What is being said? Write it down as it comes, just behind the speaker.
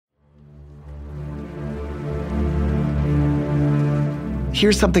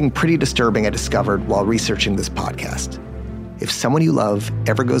Here's something pretty disturbing I discovered while researching this podcast. If someone you love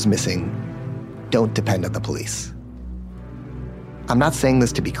ever goes missing, don't depend on the police. I'm not saying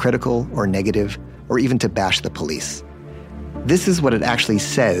this to be critical or negative or even to bash the police. This is what it actually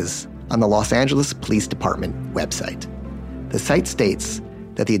says on the Los Angeles Police Department website. The site states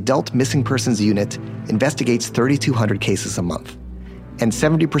that the Adult Missing Persons Unit investigates 3,200 cases a month, and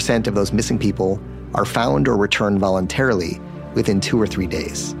 70% of those missing people are found or returned voluntarily within 2 or 3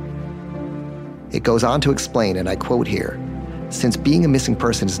 days. It goes on to explain, and I quote here, "Since being a missing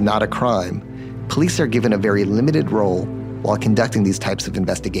person is not a crime, police are given a very limited role while conducting these types of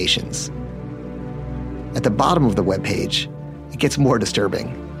investigations." At the bottom of the webpage, it gets more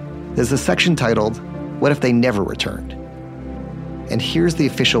disturbing. There's a section titled, "What if they never returned?" And here's the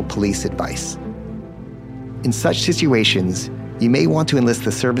official police advice. In such situations, you may want to enlist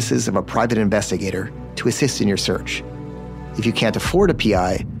the services of a private investigator to assist in your search. If you can't afford a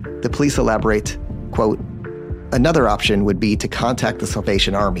PI, the police elaborate, quote, "Another option would be to contact the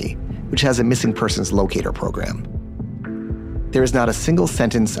Salvation Army, which has a missing persons locator program." There is not a single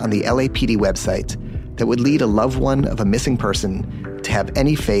sentence on the LAPD website that would lead a loved one of a missing person to have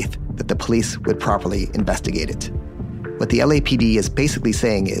any faith that the police would properly investigate it. What the LAPD is basically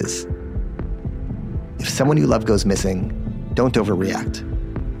saying is, if someone you love goes missing, don't overreact.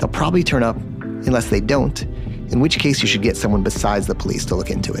 They'll probably turn up unless they don't, in which case you should get someone besides the police to look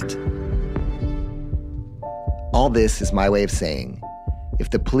into it. All this is my way of saying, if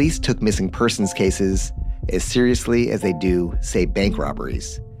the police took missing persons cases as seriously as they do, say, bank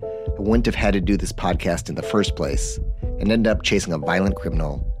robberies, I wouldn't have had to do this podcast in the first place and end up chasing a violent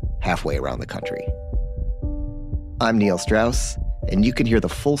criminal halfway around the country. I'm Neil Strauss, and you can hear the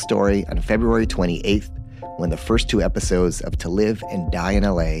full story on February 28th when the first 2 episodes of To Live and Die in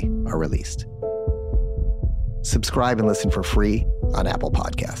LA are released. Subscribe and listen for free on Apple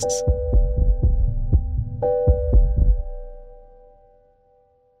Podcasts.